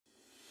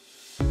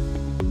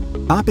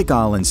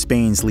Apical and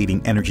Spain's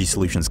leading energy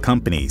solutions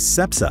company,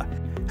 Cepsa,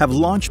 have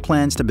launched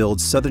plans to build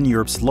Southern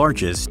Europe's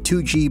largest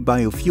 2G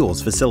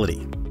biofuels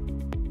facility.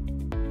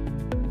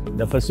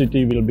 The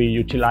facility will be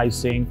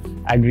utilizing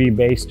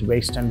agri-based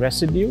waste and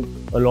residue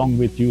along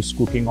with used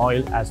cooking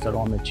oil as the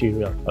raw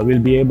material. We'll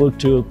be able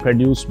to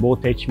produce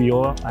both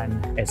HVO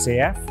and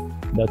SAF.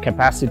 The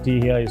capacity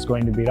here is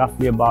going to be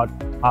roughly about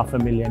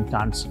 500,000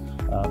 tons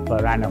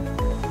per annum.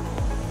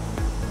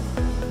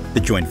 The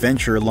joint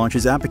venture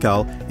launches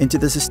Apical into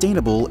the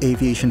sustainable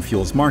aviation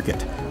fuels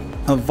market,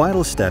 a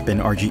vital step in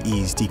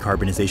RGE's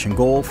decarbonization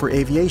goal for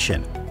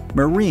aviation,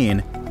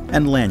 marine,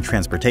 and land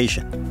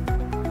transportation.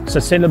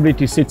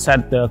 Sustainability sits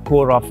at the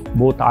core of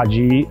both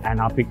RGE and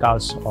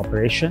Apical's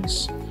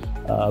operations.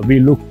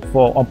 We look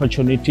for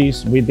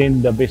opportunities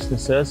within the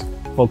businesses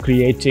for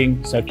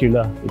creating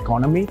circular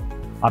economy.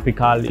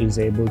 Apical is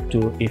able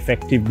to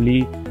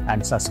effectively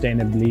and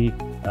sustainably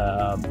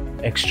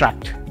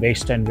extract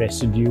waste and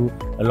residue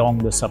along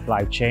the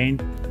supply chain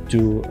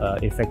to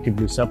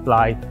effectively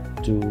supply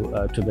to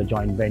the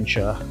joint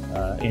venture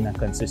in a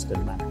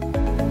consistent manner.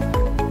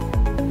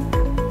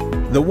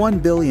 The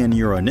 €1 billion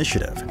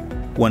initiative,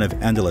 one of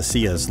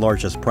Andalusia's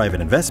largest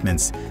private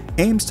investments,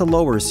 aims to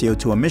lower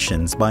CO2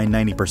 emissions by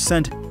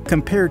 90%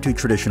 compared to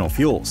traditional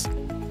fuels.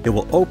 It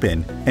will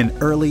open in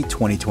early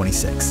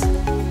 2026.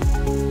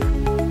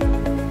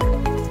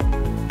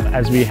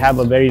 As we have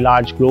a very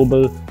large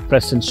global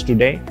presence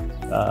today,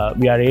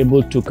 we are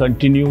able to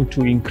continue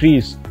to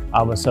increase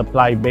our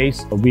supply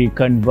base. We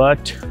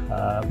convert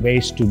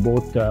waste to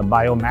both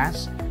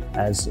biomass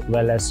as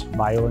well as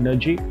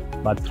bioenergy.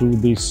 But through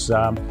this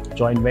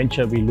joint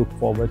venture, we look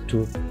forward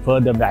to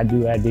further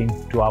value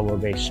adding to our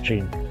waste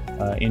stream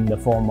in the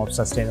form of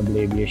sustainable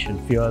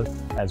aviation fuel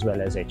as well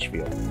as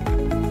HVO.